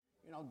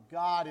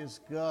God is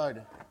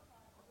good.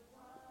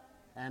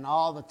 And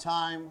all the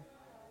time,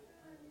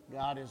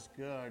 God is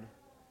good.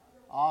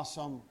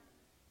 Awesome.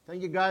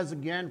 Thank you guys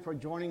again for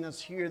joining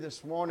us here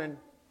this morning.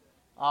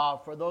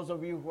 For those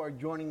of you who are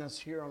joining us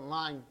here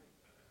online.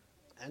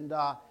 And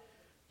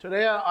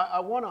today I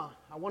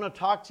wanna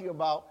talk to you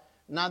about,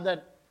 not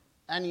that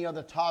any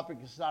other topic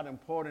is not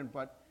important,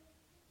 but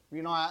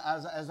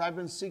as I've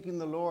been seeking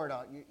the Lord,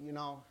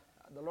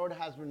 the Lord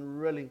has been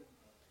really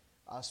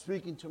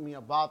speaking to me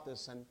about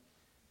this.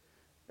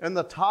 And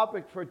the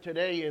topic for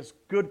today is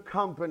good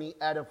company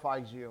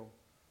edifies you.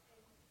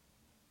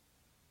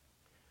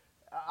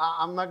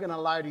 I'm not going to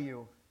lie to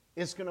you.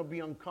 It's going to be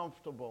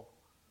uncomfortable.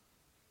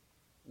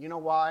 You know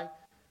why?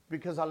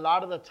 Because a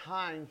lot of the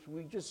times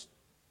we just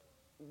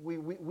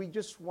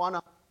want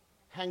to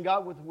hang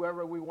out with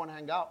whoever we want to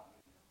hang out.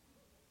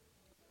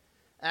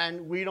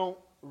 And we don't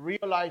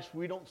realize,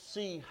 we don't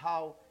see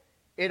how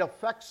it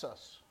affects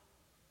us.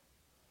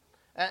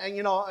 And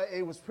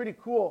it was pretty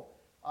cool.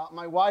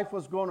 My wife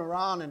was going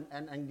around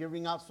and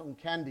giving out some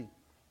candy.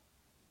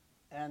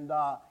 And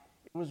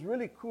it was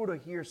really cool to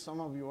hear some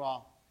of you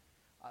all.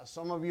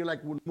 Some of you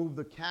would move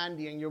the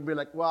candy and you'll be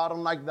like, well, I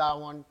don't like that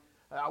one.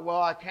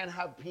 Well, I can't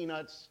have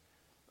peanuts.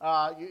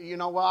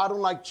 Well, I don't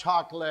like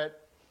chocolate.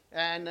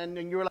 And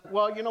then you're like,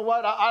 well, you know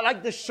what? I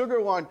like the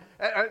sugar one.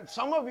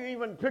 Some of you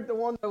even picked the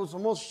one that was the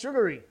most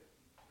sugary.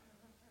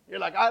 You're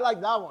like, I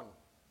like that one.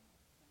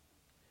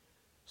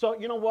 So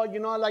you know what?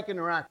 I like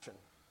interaction.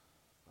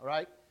 All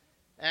right?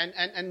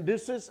 And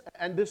this is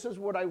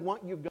what I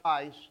want you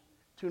guys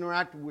to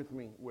interact with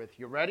me with.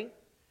 You ready?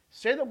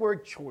 Say the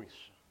word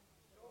choice.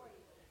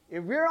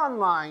 If you're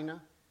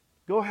online,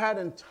 go ahead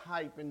and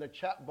type in the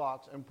chat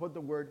box and put the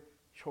word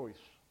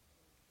choice.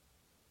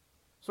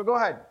 So go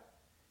ahead.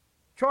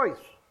 Choice.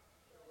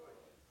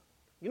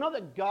 You know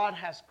that God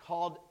has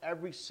called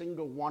every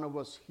single one of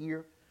us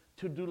here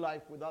to do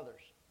life with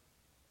others.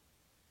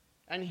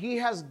 And He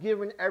has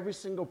given every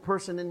single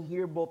person in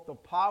here both the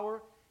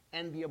power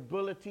and the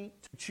ability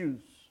to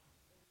choose.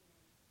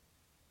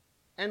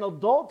 An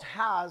adult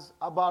has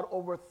about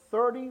over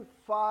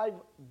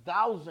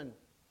 35,000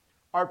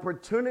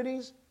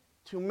 opportunities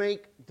to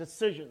make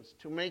decisions,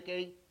 to make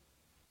a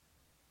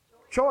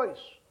choice.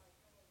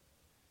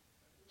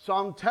 So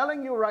I'm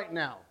telling you right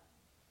now,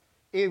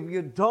 if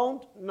you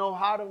don't know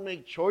how to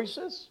make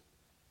choices,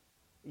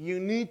 you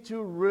need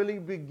to really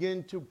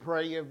begin to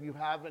pray if you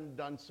haven't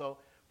done so,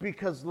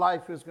 because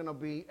life is going to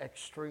be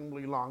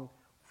extremely long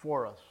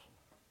for us.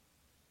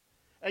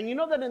 And you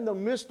know that in the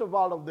midst of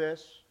all of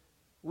this,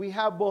 we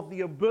have both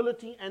the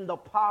ability and the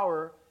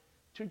power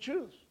to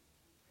choose.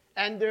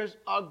 And there's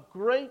a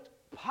great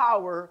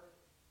power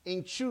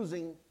in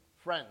choosing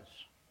friends.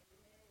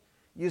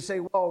 You say,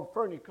 well,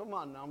 Fernie, come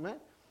on now, man.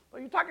 Are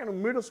you talking to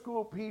middle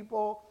school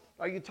people?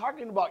 Are you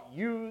talking about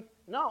youth?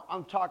 No,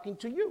 I'm talking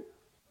to you.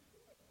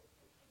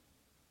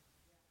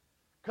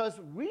 Because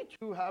we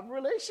too have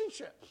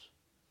relationships.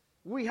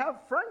 We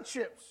have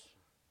friendships.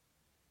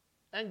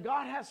 And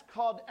God has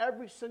called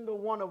every single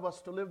one of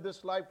us to live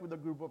this life with a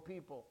group of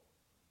people.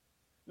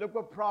 Look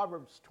what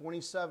Proverbs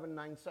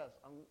 27:9 says.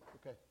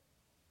 Okay.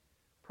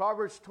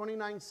 Proverbs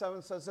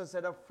 29:7 says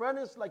that a friend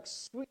is like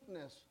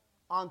sweetness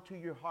unto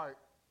your heart.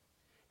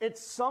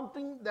 It's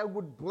something that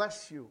would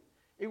bless you.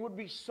 It would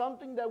be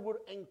something that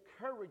would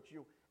encourage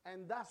you.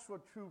 And that's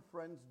what true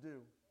friends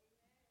do.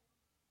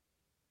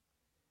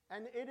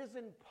 And it is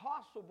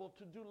impossible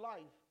to do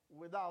life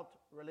without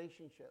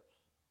relationships.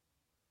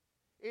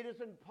 It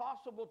is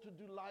impossible to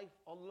do life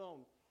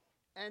alone.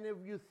 And if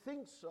you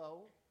think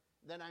so,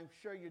 then I'm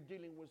sure you're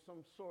dealing with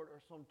some sort or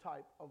some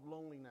type of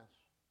loneliness.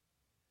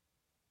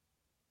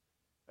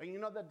 And you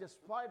know that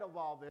despite of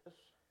all this,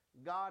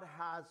 God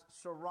has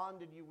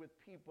surrounded you with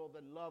people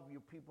that love you,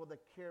 people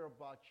that care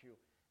about you,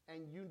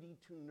 and you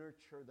need to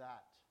nurture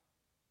that.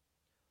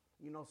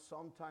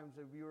 Sometimes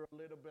if you're a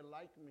little bit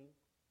like me,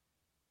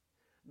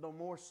 the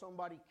more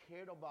somebody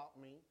cared about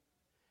me,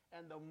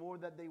 and the more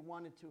that they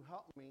wanted to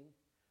help me,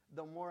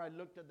 the more I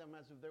looked at them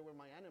as if they were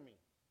my enemy.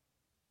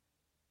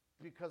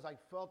 Because I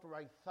felt or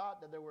I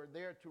thought that they were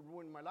there to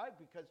ruin my life,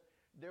 because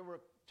they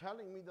were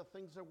telling me the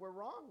things that were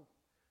wrong,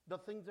 the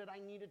things that I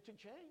needed to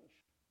change,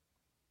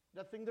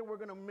 the things that were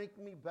going to make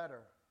me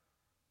better.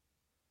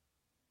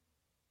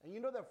 And you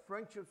know that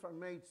friendships are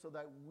made so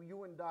that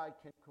you and I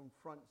can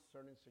confront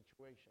certain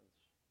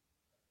situations.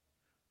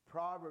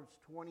 Proverbs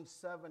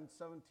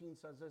 27:17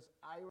 says this,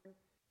 iron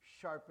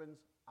sharpens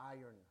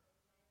iron.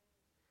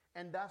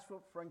 And that's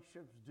what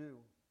friendships do.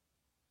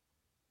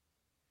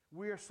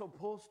 We are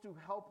supposed to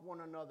help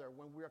one another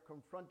when we are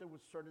confronted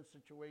with certain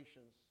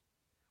situations.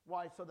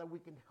 Why? So that we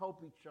can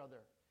help each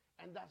other.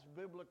 And that's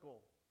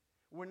biblical.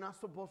 We're not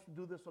supposed to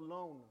do this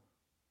alone.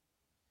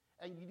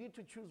 And you need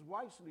to choose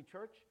wisely,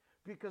 church,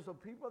 because the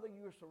people that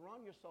you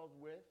surround yourselves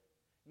with,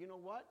 you know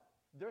what?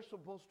 They're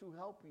supposed to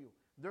help you.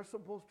 They're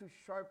supposed to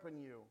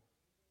sharpen you.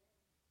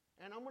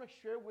 And I'm going to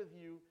share with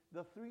you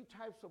the 3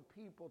 types of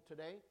people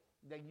today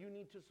that you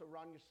need to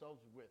surround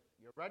yourselves with.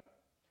 You ready?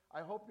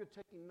 I hope you're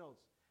taking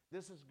notes.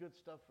 This is good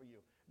stuff for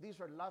you. These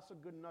are lots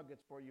of good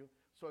nuggets for you.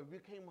 So if you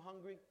came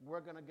hungry, we're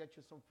going to get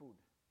you some food.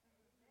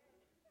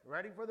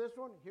 Ready for this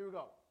one? Here we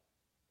go.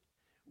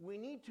 We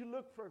need to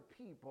look for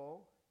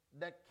people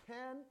that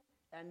can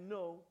and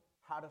know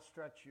how to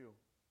stretch you.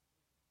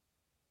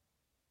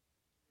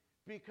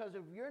 Because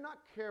if you're not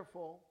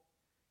careful,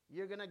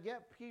 you're going to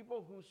get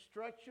people who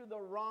stretch you the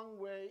wrong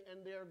way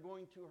and they're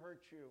going to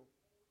hurt you.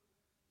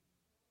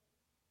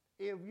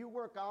 If you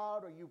work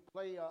out or you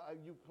played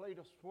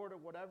a sport or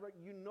whatever,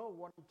 you know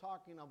what I'm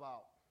talking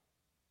about.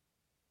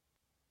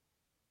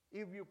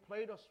 If you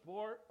played a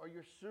sport or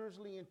you're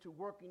seriously into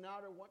working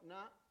out or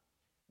whatnot,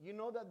 you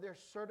know that there's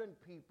certain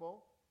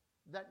people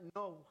that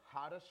know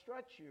how to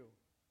stretch you.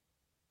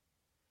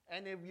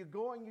 And if you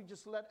go and you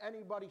just let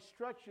anybody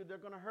stretch you, they're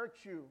going to hurt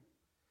you.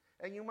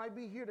 And you might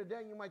be here today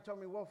and you might tell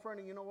me, well,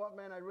 Fernie, you know what,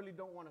 man, I really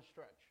don't want to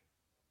stretch.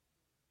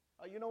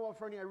 You know what,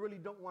 Fernie, I really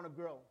don't want to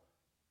grow.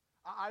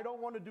 I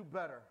don't want to do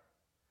better.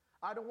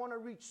 I don't want to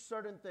reach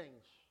certain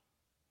things.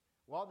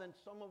 Well, then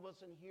some of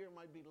us in here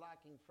might be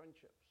lacking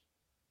friendships.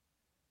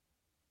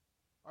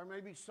 Or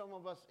maybe some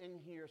of us in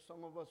here,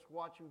 some of us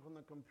watching from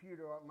the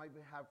computer, or might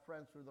have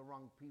friends with the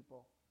wrong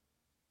people.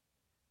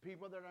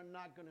 People that are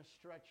not going to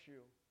stretch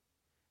you.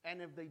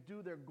 And if they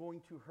do, they're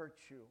going to hurt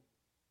you.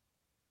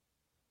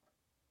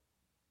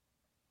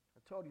 I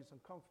told you it's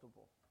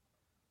uncomfortable.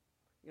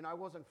 You know, I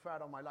wasn't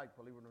fat all my life,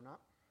 believe it or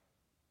not.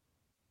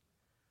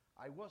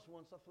 I was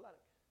once athletic.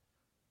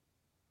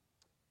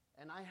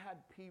 And I had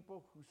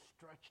people who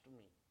stretched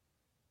me.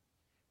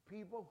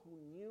 People who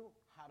knew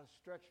how to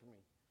stretch me.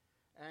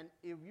 And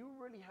if you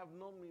really have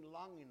known me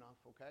long enough,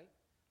 okay,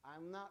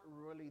 I'm not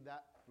really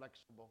that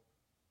flexible.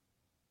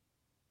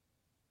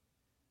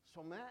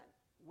 So man,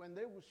 when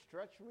they would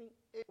stretch me,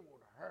 it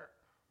would hurt.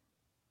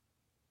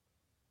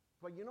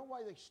 But you know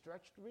why they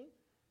stretched me?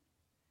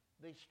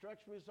 They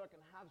stretched me so I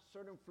can have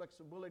certain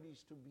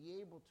flexibilities to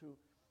be able to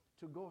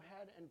go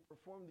ahead and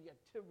perform the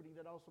activity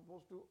that I was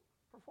supposed to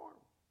perform.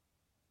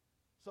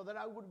 So that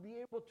I would be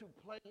able to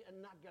play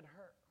and not get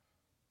hurt.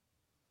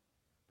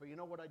 But you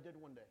know what I did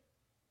one day?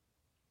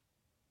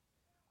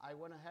 I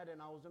went ahead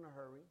and I was in a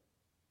hurry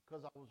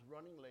because I was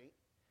running late,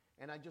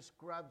 and I just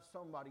grabbed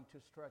somebody to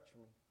stretch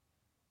me.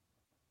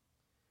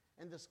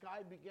 And this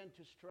guy began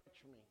to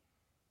stretch me.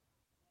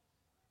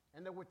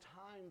 And there were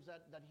times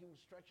that he was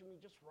stretching me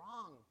just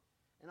wrong.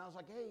 And I was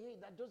like,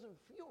 hey, that doesn't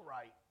feel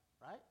right,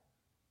 right?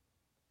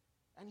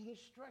 And he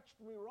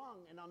stretched me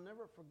wrong, and I'll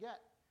never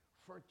forget,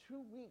 for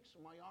 2 weeks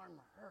my arm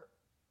hurt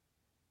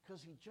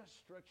because he just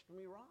stretched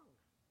me wrong.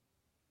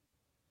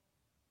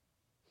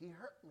 He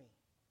hurt me.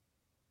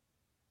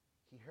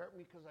 He hurt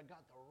me because I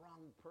got the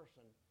wrong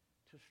person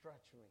to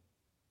stretch me.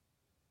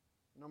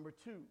 Number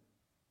 2,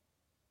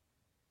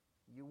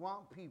 you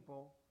want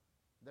people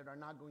that are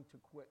not going to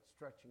quit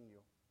stretching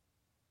you.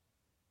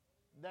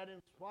 That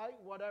in spite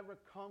whatever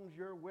comes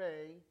your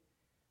way,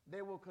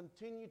 they will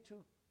continue to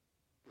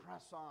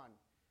press on.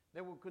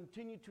 They will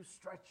continue to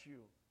stretch you.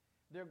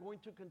 They're going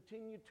to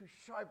continue to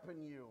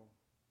sharpen you.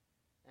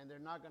 And they're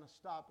not going to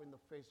stop in the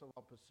face of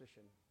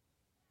opposition.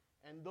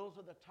 And those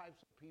are the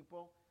types of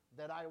people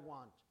that I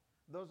want.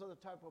 Those are the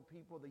type of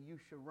people that you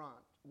should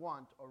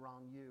want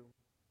around you.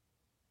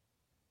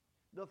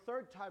 The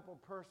third type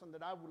of person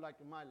that I would like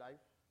in my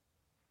life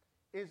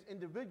is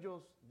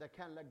individuals that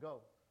can't let go.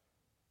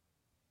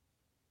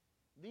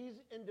 These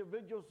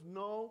individuals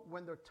know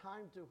when their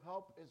time to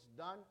help is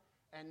done,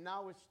 and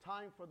now it's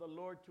time for the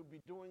Lord to be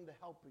doing the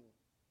helping.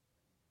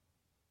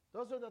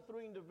 Those are the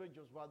 3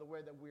 individuals, by the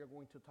way, that we are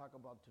going to talk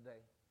about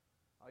today.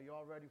 Are you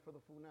all ready for the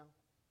food now?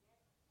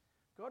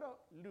 Yes. Go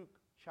to Luke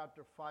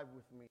chapter 5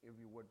 with me, if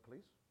you would,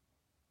 please.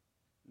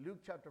 Luke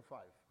chapter 5.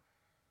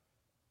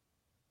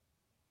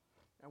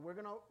 And we're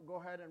going to go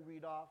ahead and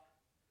read off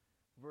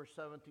verse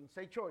 17.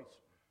 Say choice.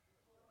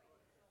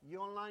 You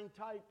online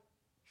type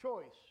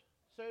choice.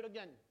 Say it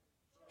again.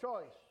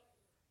 Choice.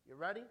 You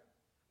ready?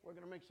 We're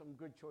going to make some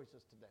good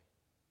choices today.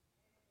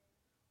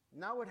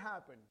 Now it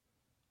happened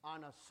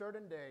on a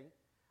certain day,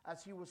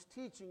 as he was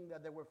teaching,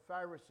 that there were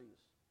Pharisees.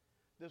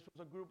 This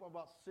was a group of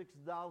about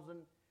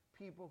 6,000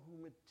 people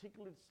who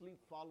meticulously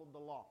followed the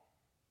law.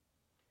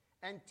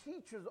 And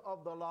teachers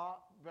of the law,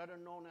 better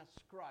known as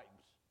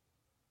scribes,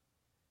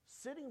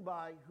 sitting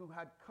by, who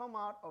had come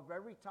out of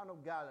every town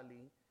of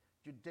Galilee,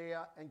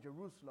 Judea, and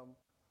Jerusalem,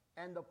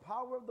 and the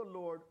power of the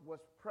Lord was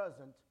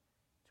present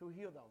to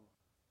heal them.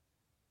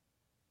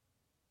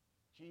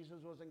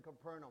 Jesus was in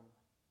Capernaum.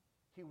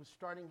 He was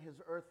starting his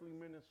earthly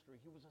ministry.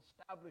 He was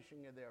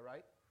establishing it there,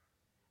 right?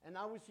 And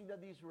now we see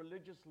that these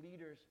religious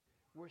leaders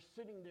were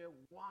sitting there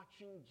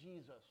watching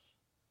Jesus.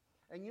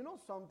 And you know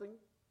something?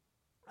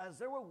 As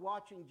they were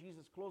watching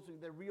Jesus closely,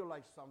 they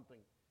realized something.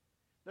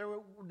 They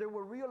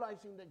were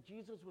realizing that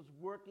Jesus was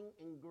working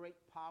in great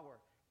power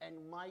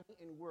and mighty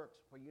in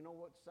works. But you know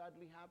what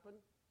sadly happened?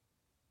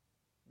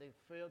 They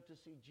failed to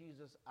see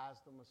Jesus as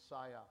the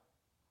Messiah.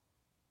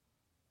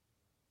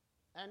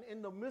 And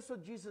in the midst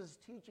of Jesus'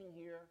 teaching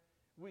here,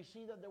 we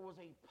see that there was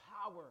a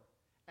power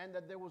and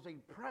that there was a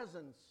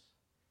presence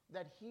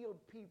that healed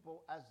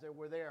people as they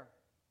were there.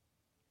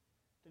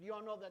 Did you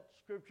all know that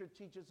Scripture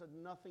teaches that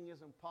nothing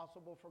is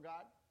impossible for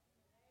God?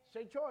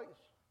 Say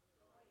choice.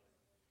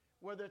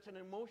 Whether it's an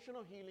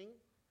emotional healing,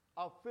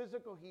 a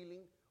physical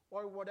healing,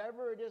 or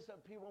whatever it is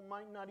that people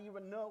might not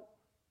even know,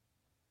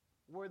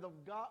 where the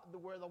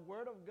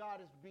Word of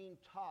God is being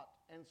taught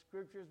and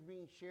Scripture is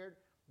being shared,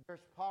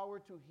 there's power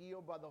to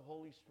heal by the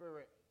Holy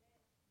Spirit.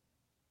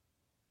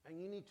 And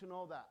you need to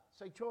know that.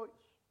 Say choice.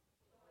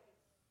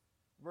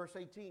 Verse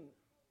 18.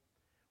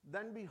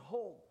 Then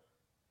behold,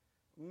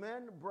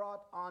 men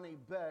brought on a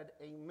bed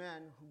a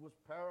man who was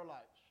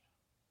paralyzed,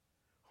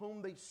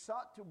 whom they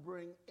sought to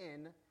bring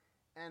in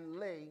and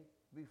lay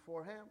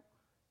before him.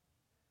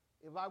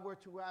 If I were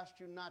to ask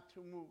you not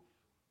to move,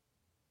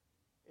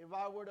 if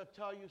I were to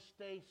tell you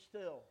stay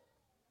still,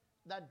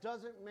 that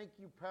doesn't make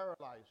you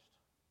paralyzed.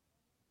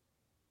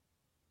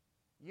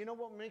 You know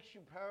what makes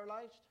you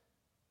paralyzed?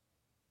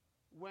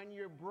 When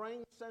your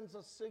brain sends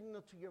a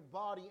signal to your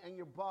body and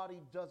your body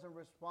doesn't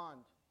respond.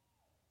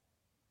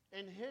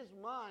 In his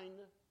mind,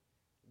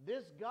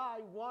 this guy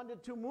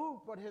wanted to move,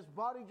 but his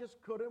body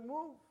just couldn't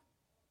move.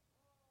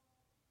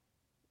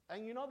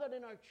 And you know that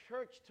in our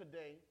church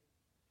today,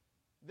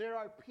 there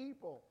are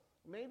people,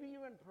 maybe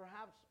even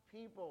perhaps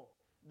people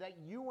that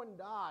you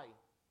and I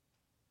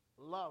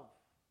love,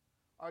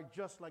 are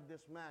just like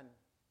this man.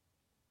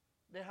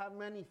 They have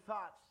many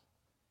thoughts.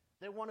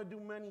 They want to do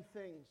many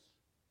things.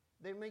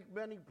 They make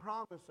many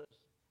promises.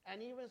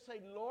 And even say,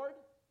 Lord,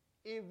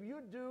 if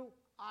you do,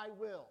 I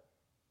will.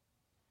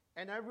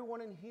 And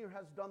everyone in here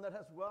has done that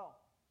as well.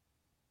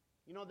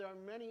 You know, there are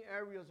many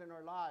areas in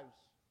our lives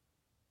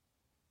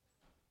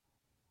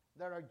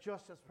that are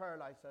just as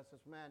paralyzed as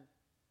this man.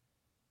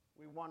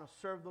 We want to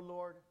serve the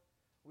Lord.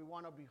 We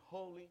want to be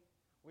holy.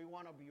 We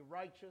want to be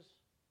righteous,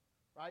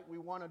 right? We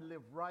want to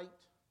live right.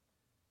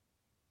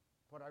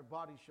 But our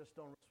bodies just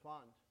don't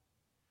respond.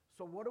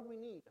 So what do we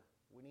need?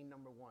 We need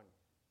number one.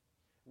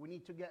 We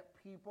need to get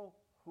people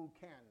who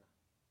can.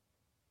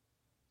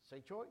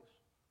 Say choice.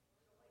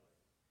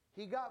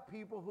 He got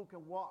people who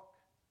can walk,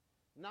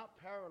 not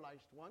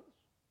paralyzed ones.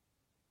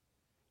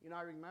 You know,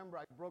 I remember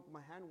I broke my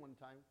hand one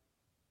time.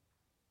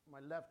 My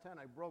left hand,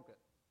 I broke it.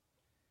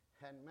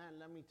 And man,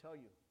 let me tell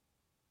you,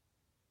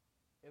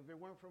 if it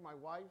weren't for my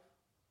wife,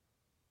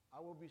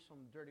 I would be some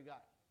dirty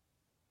guy.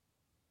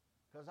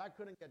 Because I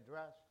couldn't get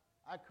dressed.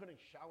 I couldn't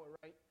shower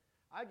right.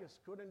 I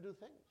just couldn't do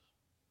things.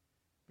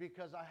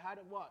 Because I had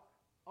what?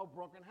 A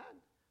broken hand.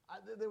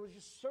 There was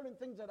just certain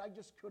things that I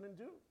just couldn't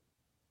do.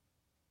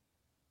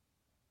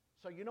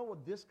 So you know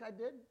what this guy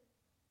did?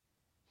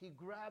 He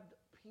grabbed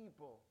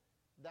people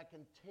that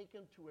can take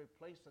him to a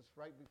place that's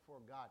right before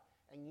God.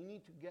 And you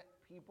need to get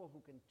people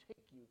who can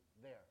take you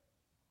there.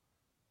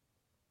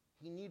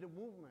 He needed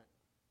movement.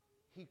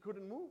 He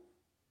couldn't move.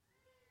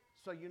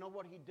 So you know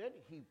what he did?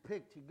 He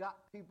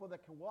got people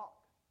that can walk.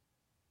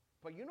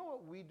 But you know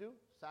what we do,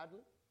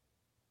 sadly?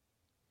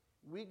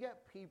 We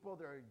get people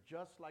that are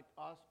just like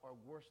us or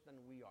worse than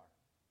we are.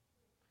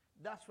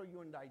 That's what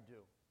you and I do.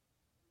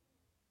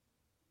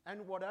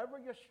 And whatever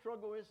your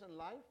struggle is in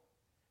life,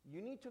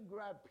 you need to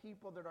grab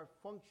people that are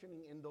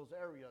functioning in those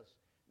areas,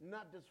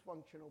 not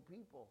dysfunctional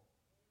people.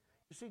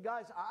 You see,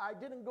 guys, I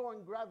didn't go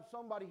and grab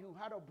somebody who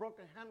had a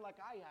broken hand like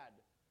I had.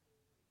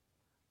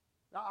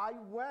 Now, I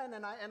went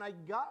and I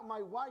got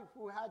my wife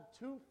who had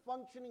 2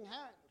 functioning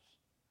hands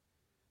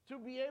to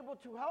be able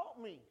to help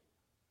me.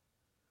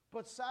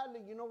 But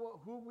sadly, you know what?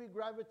 Who we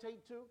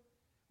gravitate to?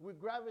 We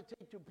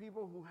gravitate to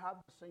people who have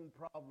the same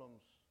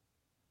problems.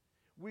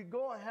 We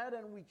go ahead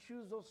and we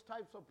choose those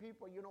types of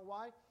people. You know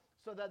why?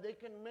 So that they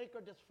can make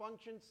our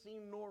dysfunction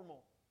seem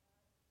normal.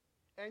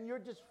 And your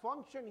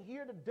dysfunction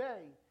here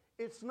today,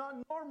 it's not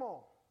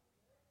normal.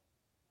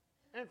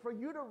 And for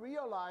you to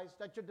realize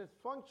that your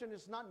dysfunction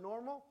is not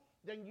normal,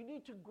 then you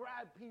need to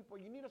grab people.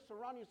 You need to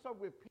surround yourself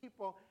with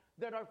people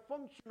that are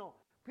functional,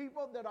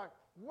 people that are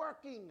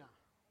working.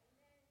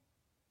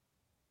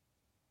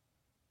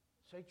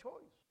 Say choice.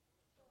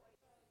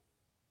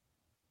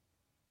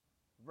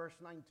 Verse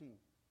 19.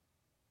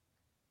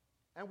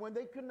 And when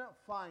they could not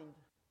find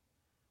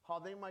how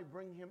they might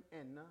bring him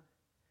in,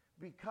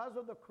 because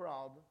of the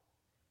crowd,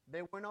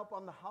 they went up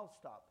on the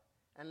housetop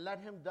and let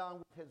him down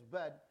with his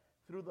bed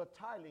through the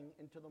tiling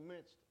into the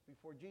midst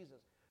before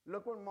Jesus.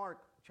 Look what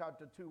Mark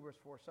chapter 2 verse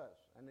 4 says,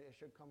 and it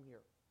should come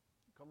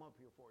up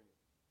here for you.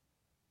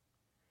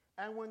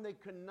 And when they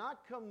could not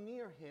come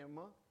near him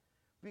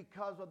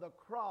because of the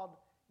crowd,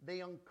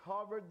 they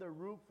uncovered the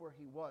roof where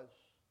he was.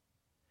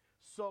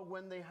 So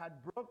when they had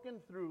broken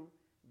through,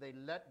 they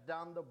let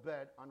down the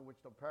bed on which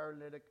the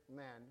paralytic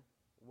man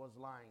was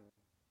lying.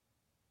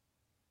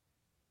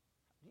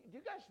 Do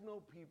you guys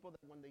know people that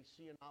when they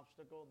see an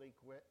obstacle, they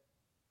quit?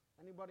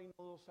 Anybody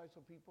know those types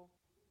of people?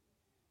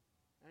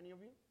 Any of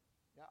you?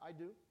 Yeah, I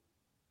do.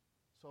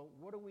 So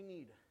what do we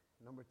need?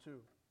 Number 2.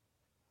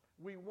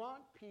 We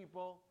want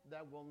people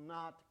that will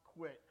not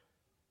quit.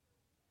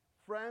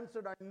 Friends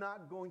that are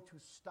not going to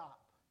stop.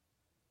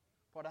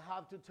 But I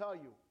have to tell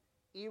you,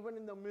 even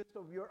in the midst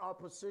of your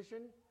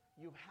opposition,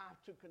 you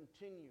have to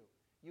continue.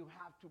 You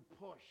have to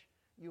push.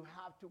 You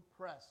have to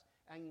press.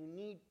 and you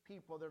need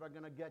people that are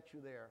going to get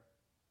you there.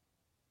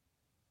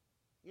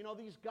 You know,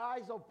 these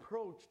guys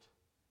approached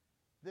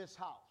this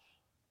house,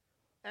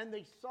 and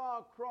they saw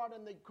a crowd,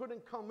 and they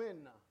couldn't come in.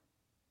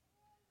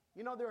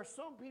 You know, there are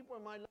some people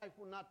in my life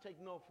who will not take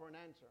no for an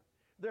answer.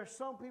 There are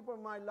some people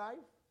in my life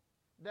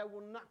that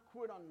will not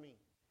quit on me.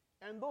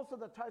 And those are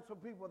the types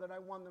of people that I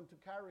want them to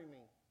carry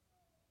me.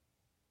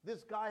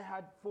 This guy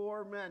had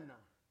 4 men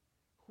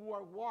who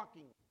are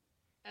walking,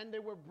 and they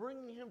were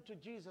bringing him to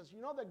Jesus.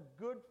 You know that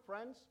good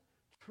friends,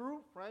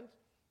 true friends,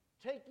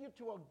 take you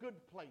to a good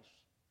place.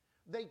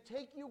 They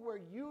take you where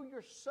you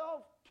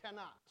yourself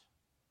cannot.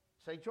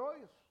 Say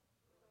choice.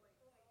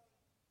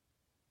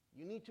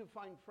 You need to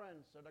find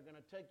friends that are going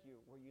to take you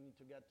where you need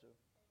to get to.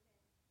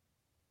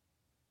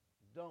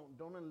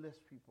 Don't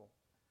enlist people.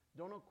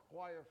 Don't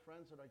acquire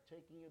friends that are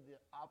taking you the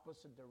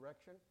opposite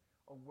direction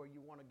of where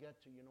you want to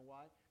get to. You know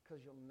why?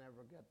 Because you'll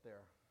never get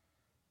there.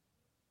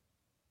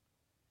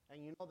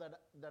 And you know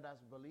that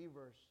as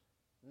believers,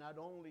 not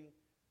only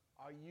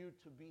are you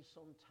to be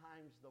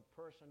sometimes the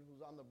person who's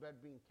on the bed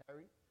being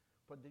carried,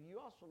 but do you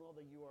also know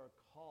that you are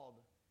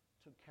called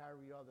to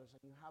carry others,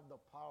 and you have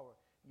the power,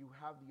 you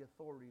have the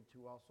authority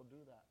to also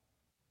do that.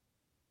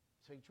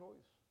 Say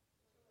choice.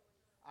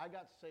 I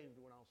got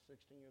saved when I was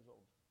 16 years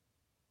old,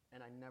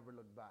 and I never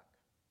looked back.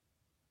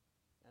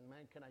 And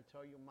man, can I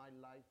tell you, my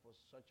life was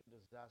such a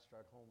disaster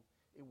at home.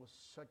 It was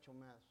such a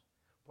mess.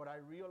 But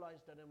I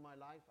realized that in my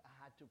life, I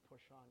had to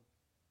push on.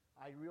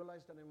 I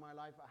realized that in my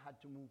life, I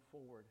had to move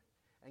forward.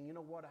 And you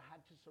know what? I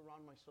had to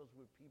surround myself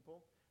with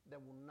people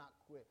that will not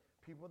quit.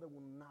 People that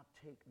will not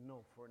take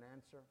no for an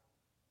answer.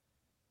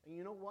 And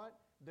you know what?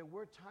 There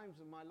were times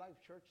in my life,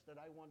 church, that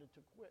I wanted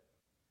to quit.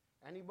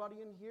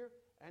 Anybody in here,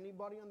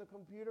 anybody on the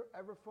computer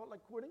ever felt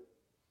like quitting?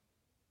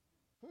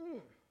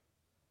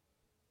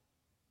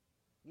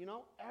 You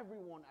know,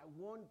 everyone at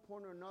one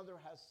point or another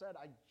has said,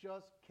 I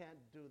just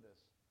can't do this.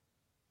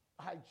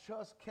 I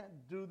just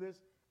can't do this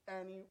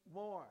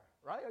anymore.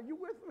 Right? Are you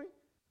with me?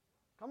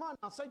 Come on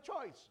now, say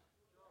choice.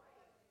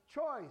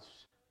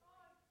 Choice.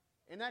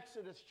 In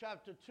Exodus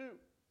chapter 2,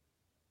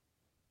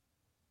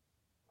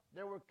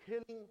 they were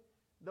killing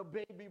the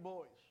baby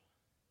boys.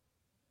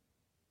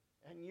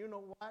 And you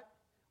know what?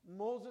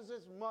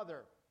 Moses'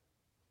 mother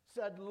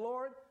said,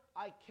 Lord,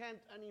 I can't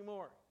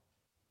anymore.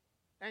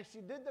 And she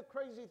did the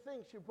crazy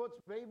thing. She puts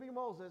baby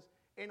Moses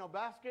in a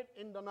basket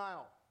in the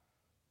Nile.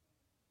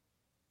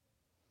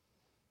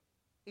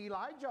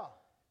 Elijah,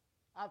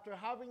 after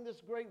having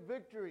this great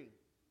victory,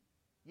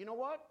 you know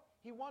what?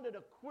 He wanted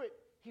to quit.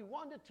 He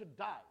wanted to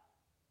die.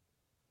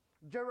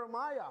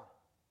 Jeremiah,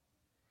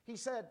 he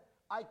said,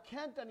 I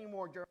can't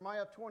anymore.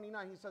 Jeremiah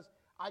 29, he says,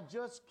 I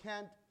just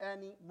can't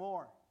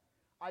anymore.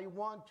 I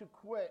want to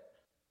quit.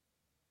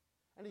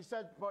 And he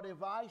said, but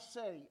if I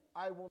say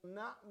I will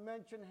not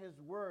mention his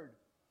word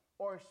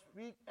or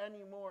speak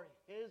anymore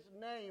his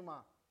name,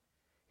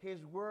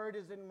 his word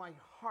is in my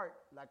heart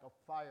like a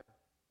fire.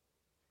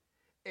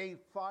 A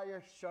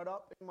fire shut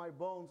up in my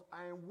bones.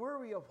 I am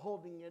weary of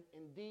holding it.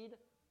 Indeed,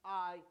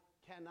 I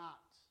cannot.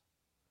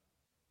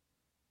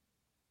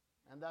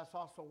 And that's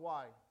also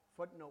why,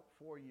 footnote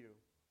for you,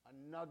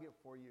 a nugget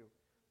for you,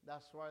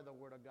 that's why the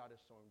Word of God is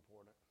so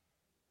important.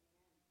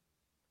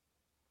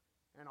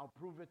 And I'll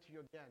prove it to you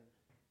again.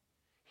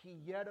 He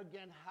yet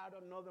again had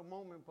another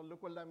moment, but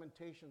look what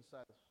Lamentation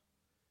says.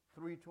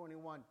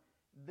 3:21.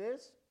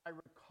 This I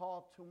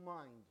recall to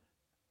mind.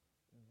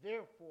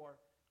 Therefore,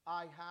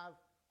 I have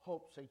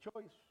hope. Say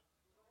choice.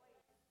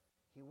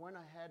 He went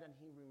ahead and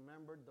he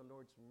remembered the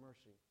Lord's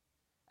mercy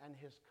and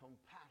his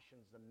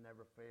compassions that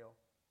never fail.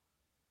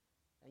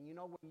 And you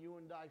know, when you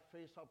and I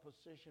face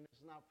opposition,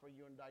 it's not for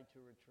you and I to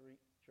retreat,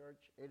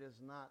 church. It is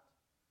not.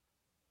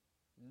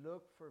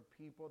 Look for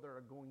people that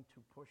are going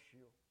to push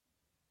you.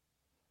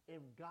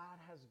 If God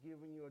has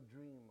given you a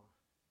dream,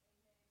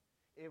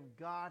 if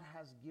God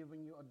has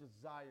given you a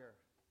desire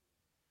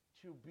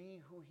to be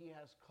who he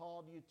has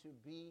called you to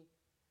be,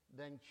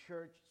 then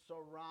church,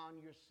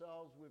 surround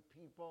yourselves with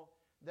people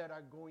that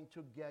are going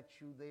to get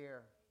you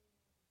there.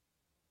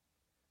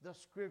 The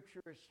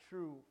scripture is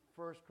true,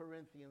 1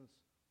 Corinthians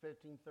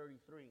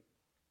 15:33.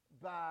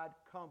 Bad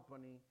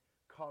company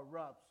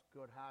corrupts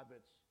good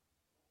habits.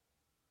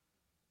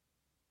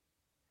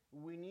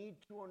 We need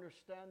to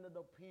understand that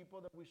the people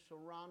that we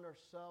surround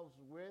ourselves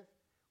with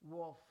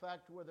will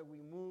affect whether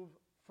we move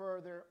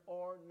further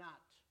or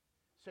not.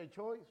 Say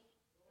choice.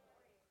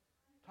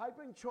 Type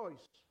in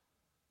choice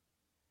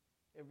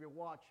if you're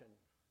watching.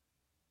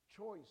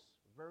 Choice,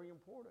 very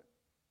important.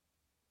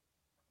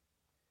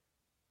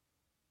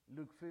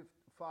 Luke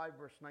 5,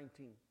 verse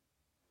 19.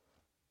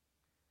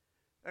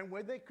 And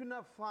when they could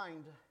not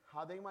find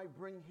how they might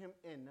bring him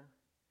in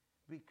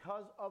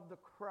because of the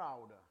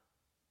crowd,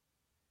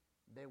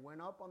 they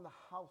went up on the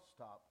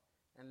housetop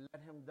and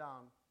let him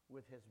down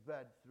with his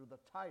bed through the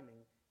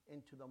tiling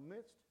into the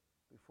midst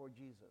before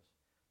Jesus.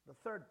 The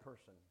third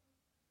person.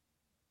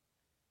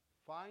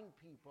 Find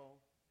people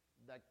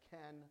that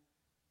can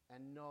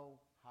and know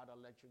how to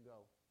let you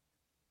go.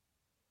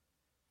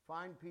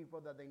 Find people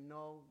that they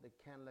know they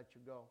can't let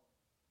you go.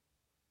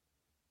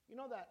 You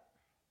know that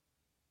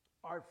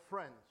our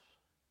friends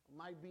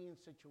might be in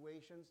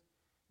situations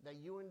that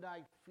you and I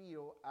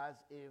feel as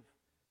if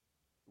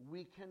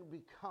we can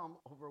become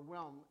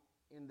overwhelmed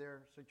in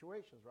their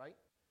situations, right?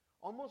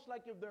 Almost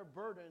like if their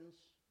burdens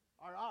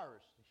are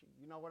ours.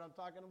 You know what I'm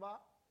talking about?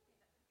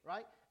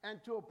 Right?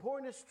 And to a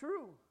point, it's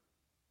true.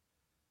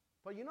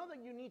 But you know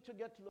that you need to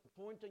get to the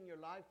point in your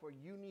life where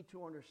you need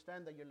to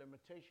understand that your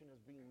limitation is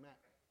being met.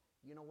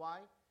 You know why?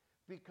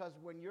 Because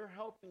when you're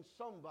helping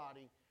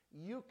somebody,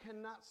 you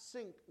cannot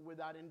sync with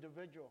that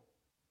individual.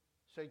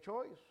 Say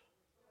choice.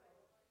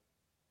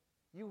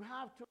 You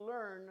have to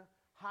learn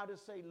how to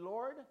say,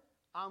 Lord,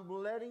 I'm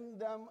letting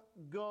them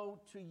go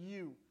to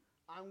you.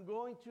 I'm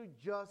going to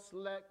just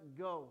let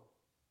go.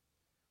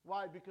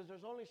 Why? Because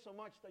there's only so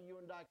much that you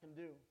and I can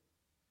do.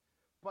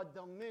 But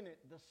the minute,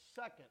 the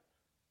second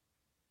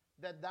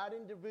that that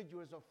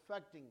individual is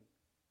affecting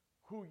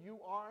who you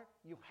are,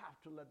 you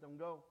have to let them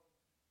go.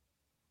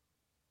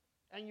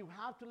 And you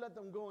have to let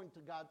them go into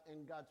God,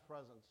 in God's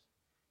presence.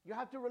 You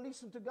have to release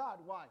them to God.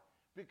 Why?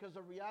 Because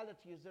the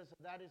reality is this,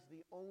 that is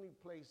the only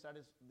place, that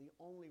is the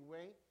only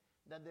way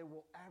that they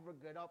will ever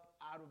get up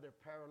out of their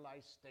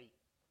paralyzed state.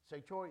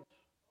 Say choice.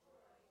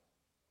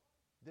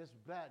 This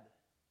bed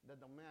that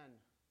the man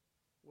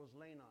was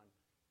laying on,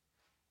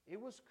 it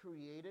was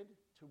created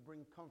to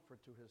bring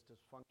comfort to his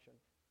dysfunction.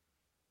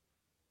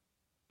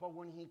 But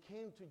when he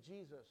came to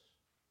Jesus,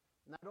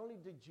 not only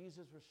did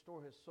Jesus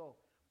restore his soul,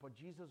 but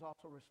Jesus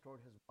also restored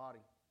his body.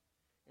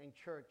 In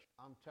church,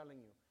 I'm telling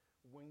you,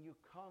 when you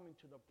come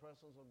into the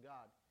presence of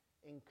God,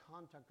 in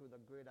contact with the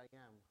great I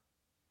am,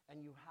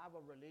 and you have a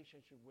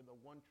relationship with the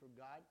one true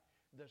God,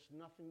 there's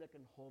nothing that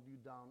can hold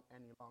you down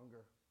any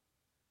longer.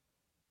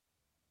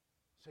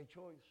 Say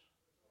choice.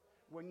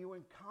 When you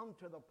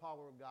encounter the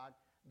power of God,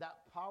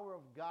 that power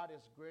of God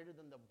is greater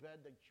than the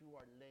bed that you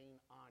are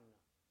laying on.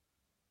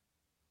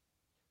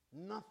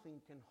 Nothing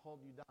can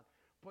hold you down.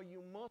 But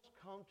you must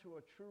come to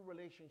a true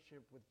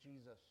relationship with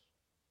Jesus.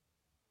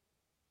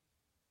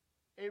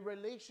 A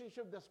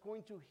relationship that's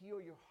going to heal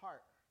your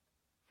heart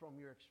from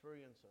your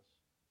experiences.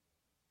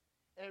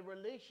 A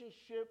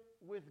relationship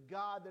with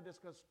God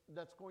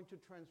that's going to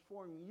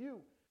transform you,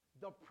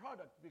 the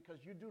product,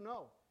 because you do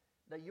know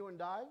that you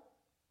and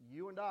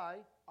I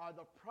are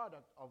the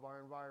product of our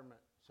environment.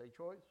 Say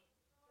choice.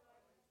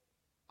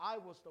 I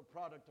was the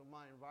product of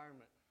my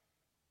environment.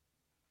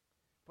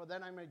 But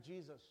then I met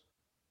Jesus.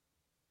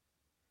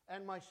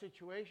 And my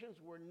situations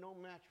were no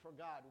match for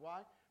God.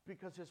 Why?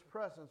 Because his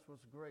presence was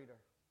greater.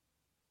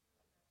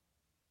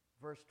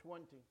 Verse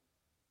 20.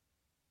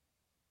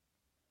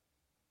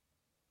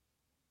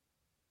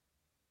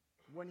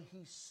 When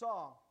he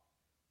saw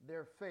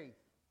their faith,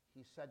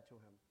 he said to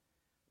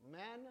him,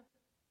 man,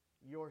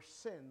 your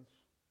sins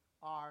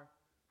are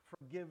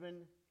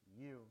forgiven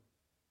you.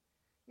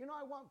 You know,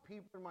 I want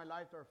people in my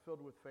life that are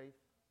filled with faith.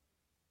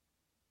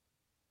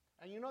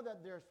 And you know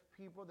that there's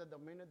people that the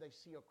minute they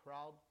see a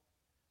crowd,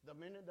 the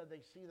minute that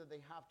they see that they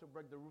have to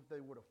break the roof,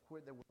 they would have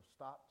quit, they would have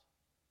stopped.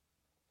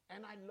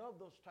 And I love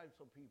those types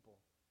of people.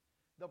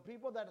 The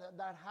people that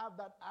have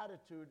that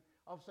attitude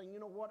of saying, you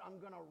know what, I'm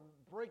going to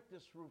break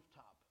this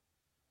rooftop.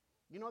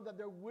 You know, that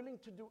they're willing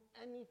to do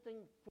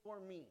anything for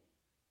me.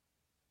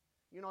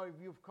 You know, if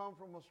you've come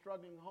from a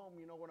struggling home,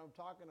 you know what I'm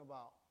talking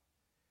about.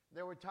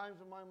 There were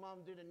times when my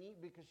mom didn't eat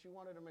because she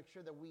wanted to make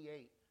sure that we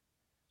ate.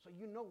 So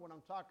you know what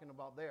I'm talking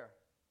about there.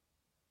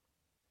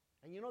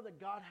 And you know that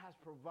God has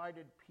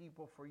provided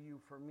people for you,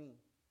 for me,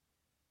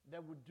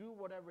 that would do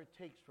whatever it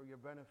takes for your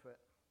benefit.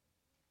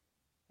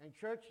 And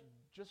church,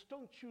 just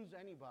don't choose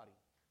anybody.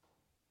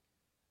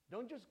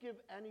 Don't just give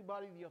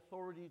anybody the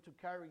authority to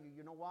carry you.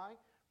 You know why?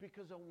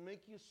 Because it'll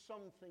make you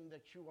something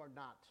that you are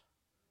not.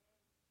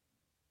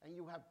 And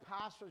you have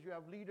pastors, you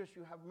have leaders,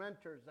 you have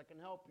mentors that can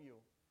help you.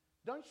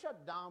 Don't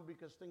shut down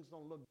because things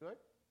don't look good.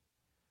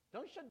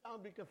 Don't shut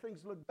down because things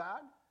look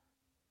bad.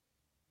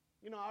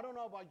 You know, I don't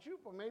know about you,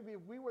 but maybe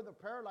if we were the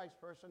paralyzed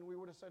person, we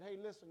would have said, hey,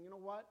 listen, you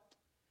know what?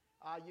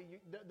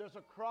 There's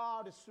a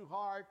crowd, it's too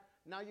hard.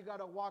 Now you got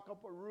to walk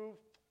up a roof.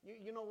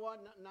 You know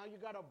what? Now you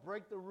got to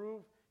break the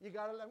roof. You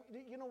got to let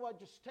me, you know what?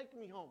 Just take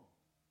me home.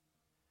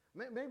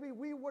 Maybe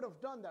we would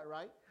have done that,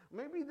 right?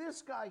 Maybe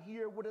this guy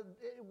here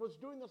was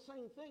doing the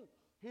same thing.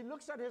 He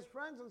looks at his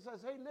friends and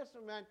says, hey,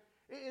 listen, man,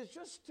 it's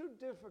just too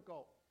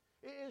difficult.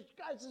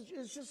 Guys,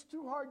 it's just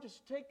too hard.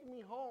 Just take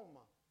me home.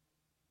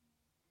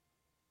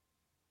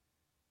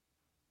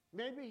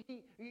 Maybe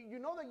you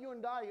know that you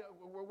and I,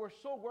 we're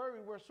so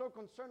worried, we're so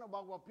concerned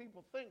about what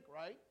people think,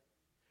 right?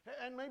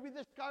 And maybe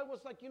this guy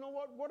was like, you know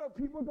what are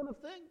people going to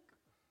think?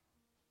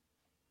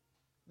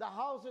 The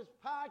house is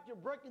packed, you're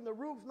breaking the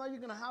roof, now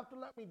you're going to have to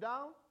let me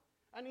down?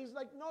 And he's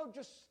like, no,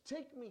 just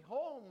take me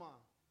home.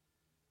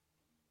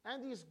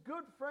 And these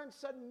good friends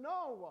said,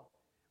 no,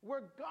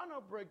 we're going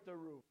to break the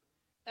roof.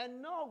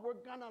 And no, we're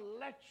going to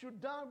let you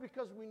down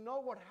because we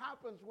know what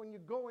happens when you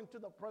go into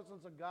the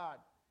presence of God.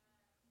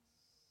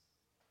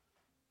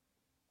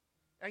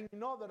 And you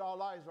know that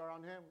all eyes are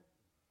on him.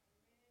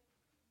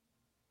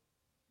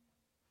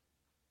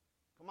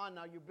 Come on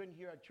now, you've been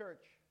here at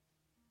church.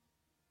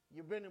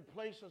 You've been in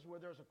places where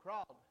there's a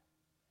crowd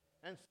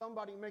and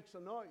somebody makes a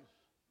noise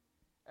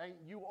and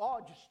you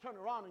all just turn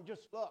around and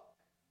just look.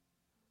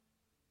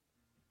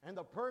 And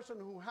the person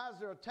who has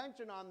their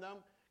attention on them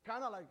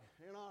kind of like,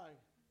 like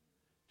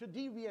to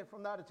deviate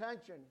from that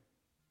attention.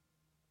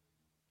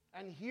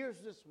 And here's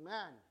this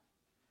man.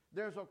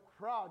 There's a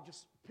crowd.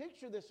 Just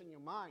picture this in your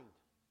mind.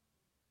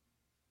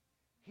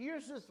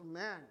 Here's this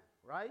man,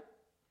 right?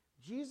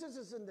 Jesus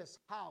is in this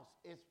house.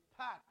 It's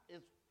packed.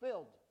 It's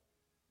filled.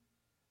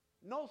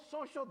 No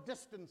social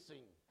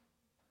distancing.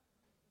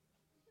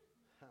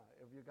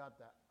 If you got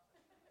that.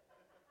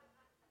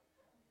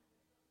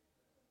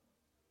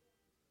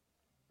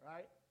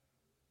 Right?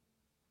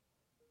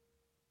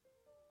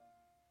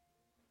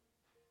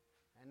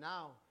 And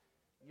now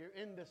you're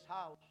in this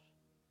house.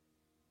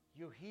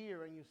 You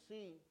hear and you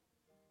see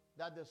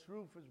that this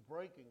roof is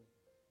breaking.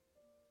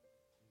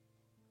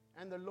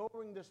 And they're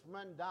lowering this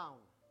man down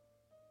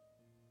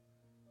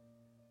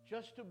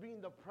just to be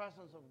in the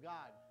presence of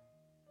God.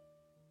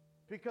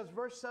 Because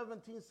verse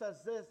 17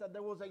 says this, that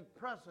there was a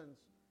presence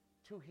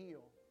to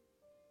heal.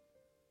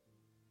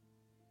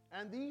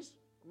 And these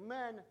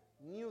men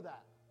knew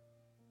that.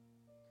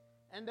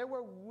 And they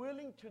were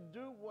willing to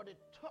do what it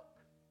took,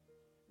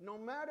 no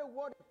matter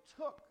what it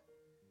took,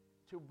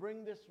 to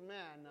bring this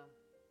man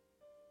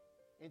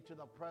into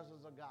the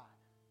presence of God.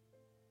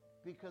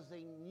 Because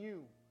they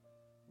knew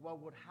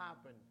what would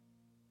happen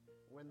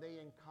when they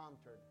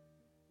encountered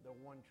the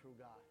one true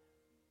God.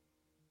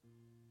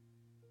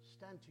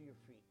 Stand to your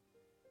feet.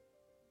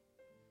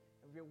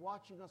 If you're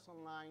watching us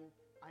online,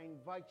 I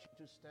invite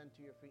you to stand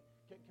to your feet.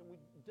 Can we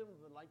dim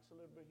the lights a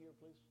little bit here,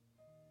 please?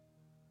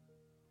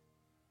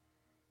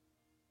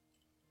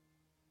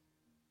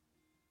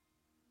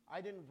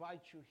 I'd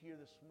invite you here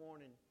this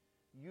morning,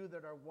 you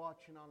that are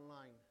watching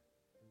online.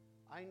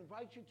 I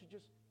invite you to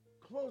just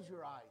close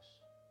your eyes,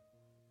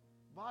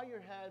 bow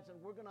your heads,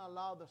 and we're going to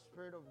allow the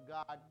Spirit of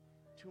God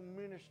to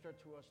minister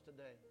to us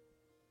today.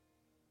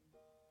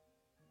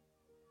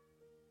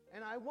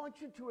 And I want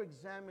you to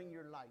examine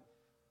your life.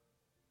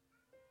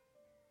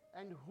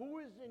 And who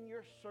is in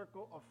your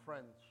circle of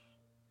friends?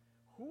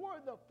 Who are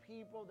the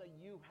people that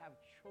you have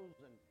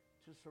chosen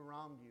to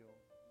surround you?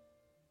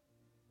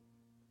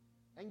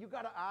 And you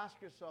got to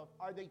ask yourself,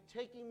 are they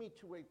taking me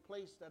to a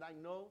place that I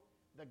know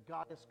that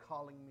God is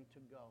calling me to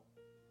go?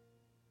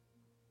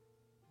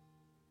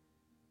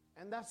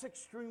 And that's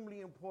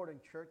extremely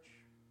important, church.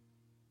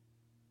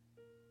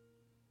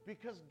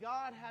 Because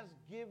God has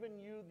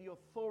given you the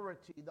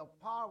authority, the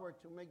power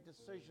to make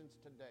decisions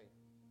today.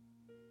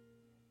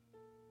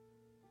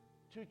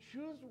 To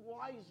choose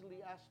wisely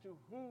as to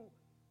who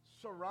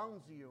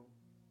surrounds you.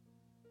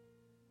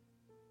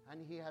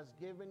 And He has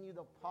given you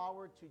the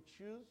power to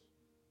choose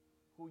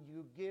who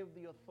you give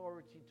the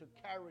authority to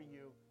carry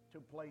you to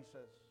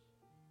places.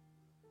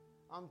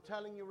 I'm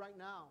telling you right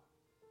now,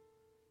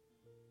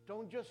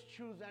 don't just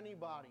choose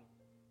anybody.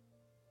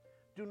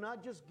 Do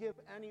not just give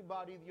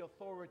anybody the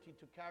authority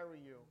to carry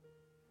you.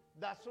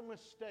 That's a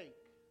mistake.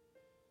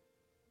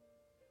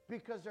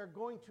 Because they're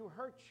going to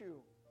hurt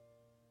you.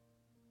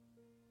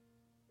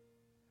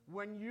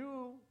 When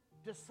you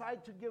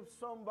decide to give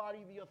somebody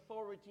the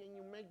authority and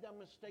you make that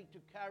mistake to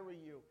carry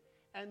you,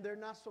 and they're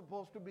not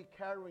supposed to be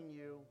carrying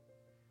you,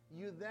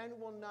 you then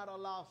will not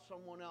allow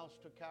someone else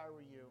to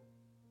carry you.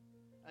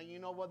 And you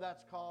know what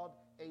that's called?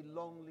 A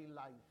lonely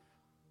life.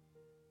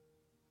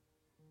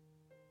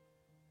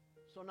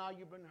 So now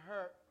you've been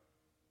hurt,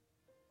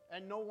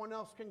 and no one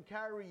else can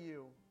carry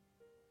you.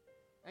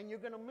 And you're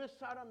going to miss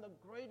out on the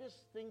greatest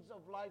things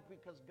of life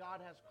because God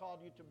has called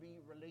you to be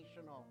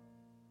relational.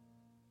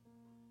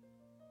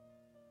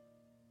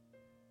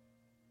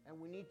 And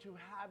we need to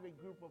have a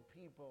group of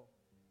people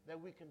that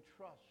we can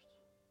trust,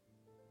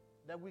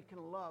 that we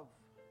can love,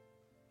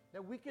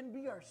 that we can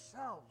be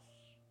ourselves.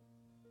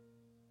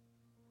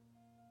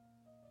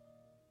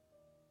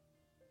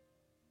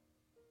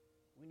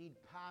 We need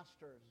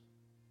pastors,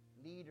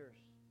 leaders,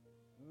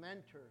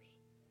 mentors.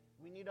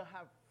 We need to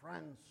have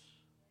friends.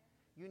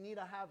 You need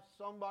to have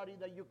somebody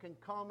that you can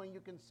come and you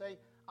can say,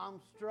 I'm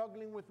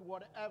struggling with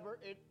whatever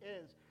it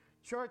is.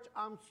 Church,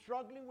 I'm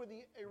struggling with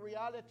the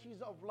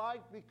realities of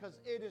life because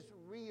it is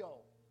real.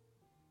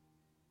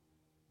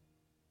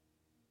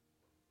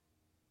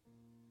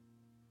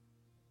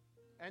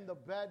 And the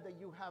bed that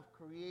you have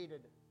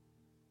created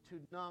to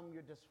numb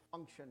your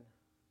dysfunction,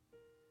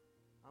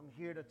 I'm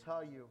here to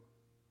tell you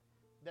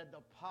that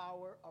the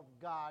power of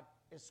God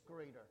is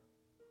greater.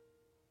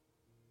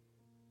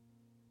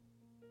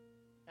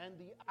 And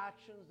the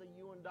actions that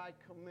you and I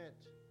commit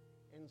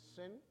in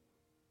sin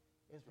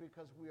is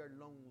because we are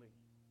lonely.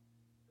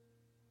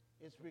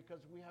 It's because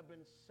we have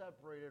been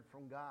separated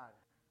from God.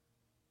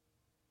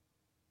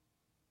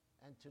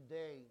 And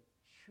today,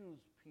 choose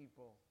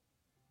people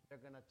that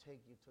are going to take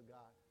you to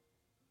God.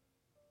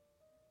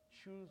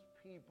 Choose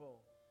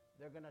people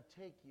that are going to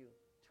take you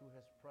to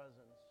His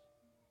presence.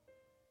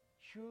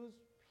 Choose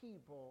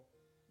people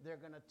that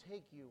are going to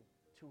take you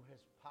to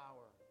His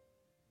power.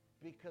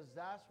 Because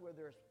that's where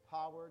there's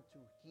power to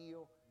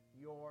heal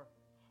your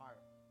heart.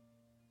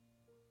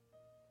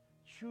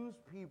 choose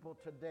people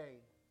today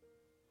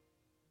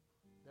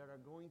that are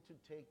going to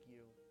take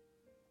you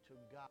to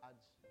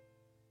God's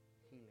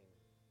healing.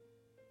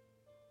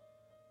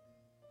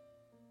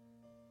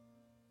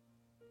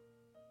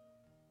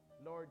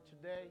 Lord,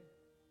 today,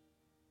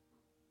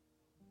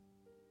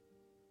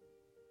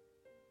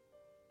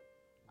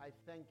 I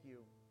thank you.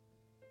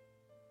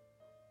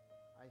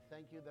 I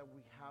thank you that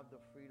we have the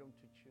freedom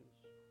to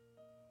choose.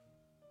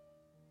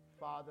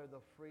 Father,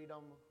 the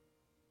freedom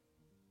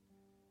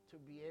to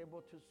be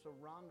able to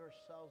surround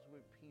ourselves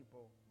with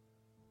people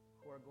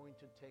who are going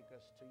to take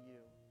us to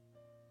you.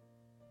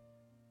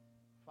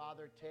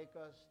 Father, take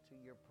us to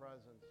your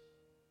presence.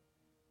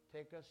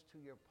 Take us to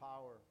your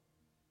power.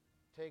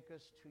 Take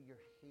us to your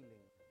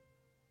healing.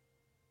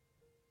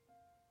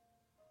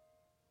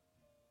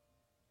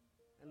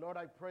 And Lord,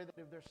 I pray that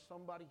if there's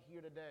somebody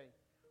here today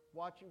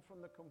watching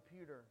from the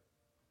computer,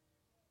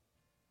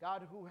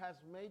 God, who has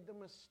made the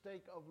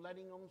mistake of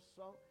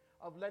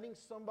letting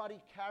somebody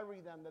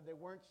carry them that they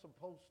weren't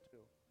supposed to,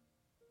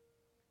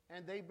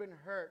 and they've been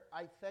hurt,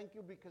 I thank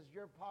you because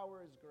your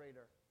power is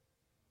greater.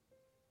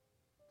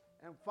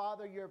 And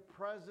Father, your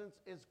presence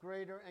is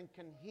greater and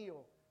can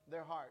heal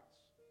their hearts.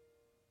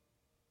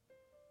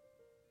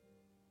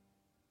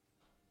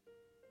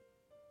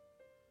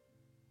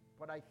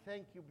 But I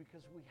thank you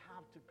because we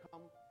have to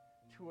come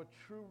to a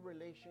true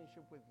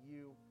relationship with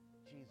you,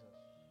 Jesus.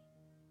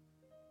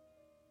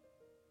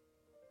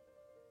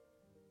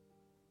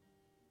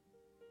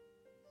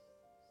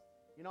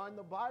 You know, and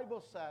the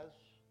Bible says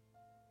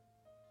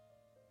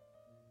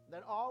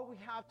that all we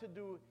have to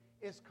do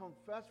is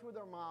confess with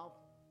our mouth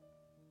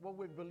what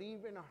we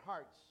believe in our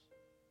hearts.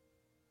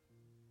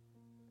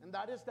 And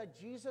that is that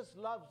Jesus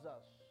loves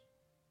us,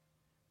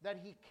 that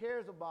he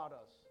cares about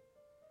us,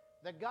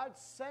 that God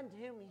sent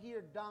him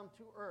here down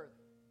to earth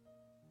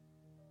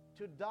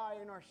to die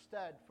in our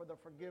stead for the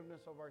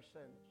forgiveness of our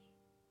sins.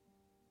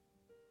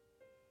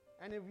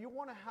 And if you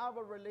want to have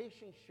a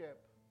relationship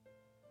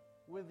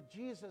with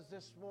Jesus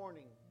this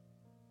morning,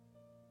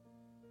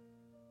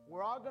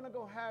 we're all going to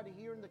go ahead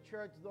here in the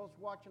church, those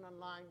watching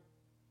online.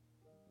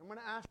 I'm going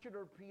to ask you to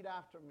repeat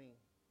after me.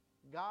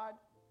 God,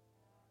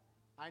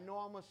 I know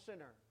I'm a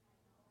sinner,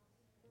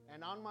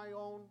 and on my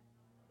own,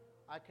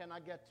 I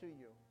cannot get to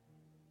you.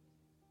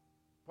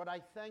 But I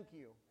thank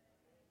you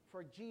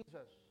for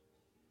Jesus,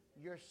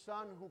 your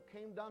Son who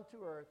came down to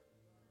earth,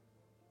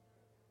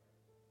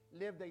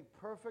 lived a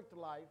perfect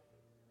life,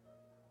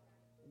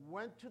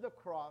 went to the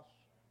cross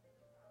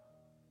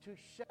to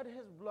shed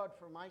his blood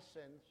for my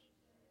sins,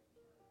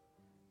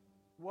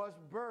 was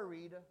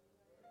buried,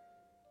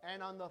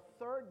 and on the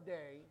third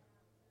day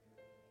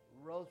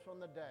rose from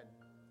the dead.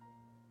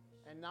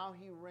 And now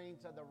he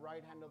reigns at the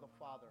right hand of the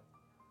Father.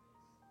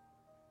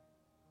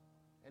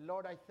 And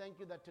Lord, I thank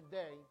you that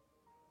today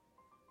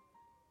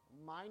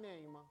my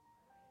name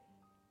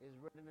is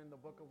written in the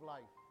book of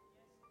life.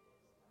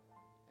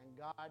 And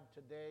God,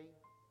 today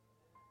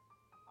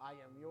I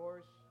am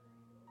yours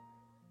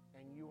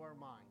and you are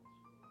mine.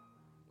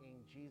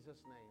 In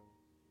Jesus' name.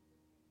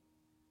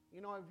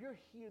 You know, if you're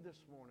here this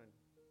morning,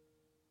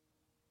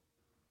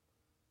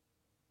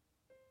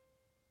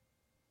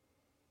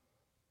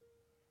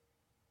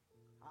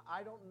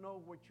 I don't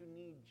know what you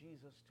need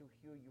Jesus to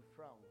heal you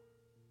from.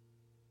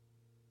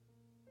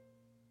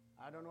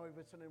 I don't know if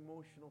it's an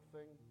emotional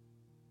thing.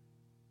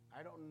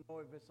 I don't know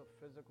if it's a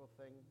physical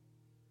thing.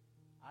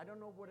 I don't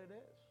know what it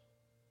is.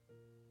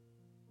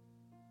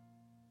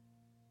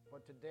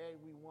 But today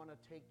we want to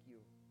take you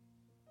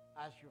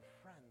as your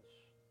friends.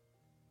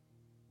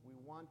 We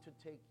want to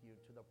take you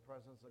to the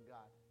presence of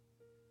God.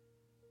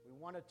 We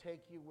want to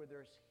take you where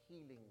there's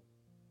healing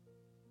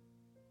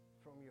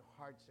from your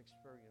heart's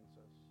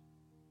experiences.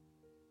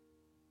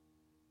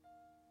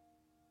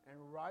 And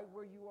right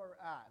where you are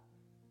at,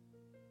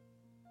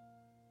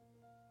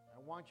 I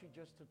want you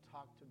just to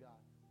talk to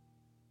God.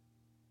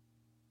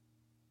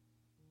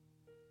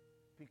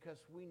 Because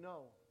we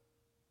know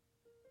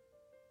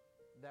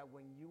that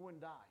when you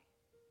and I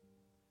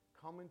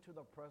come into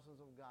the presence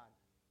of God,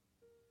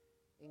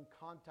 in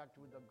contact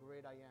with the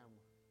great I am,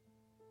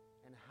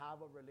 and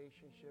have a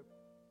relationship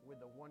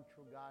with the one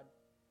true God,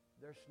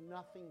 there's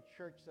nothing,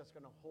 church, that's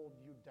going to hold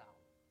you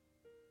down.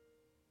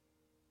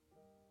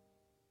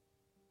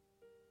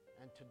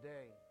 And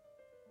today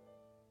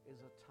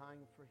is a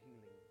time for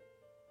healing.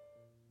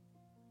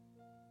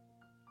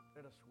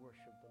 Let us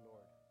worship the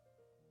Lord.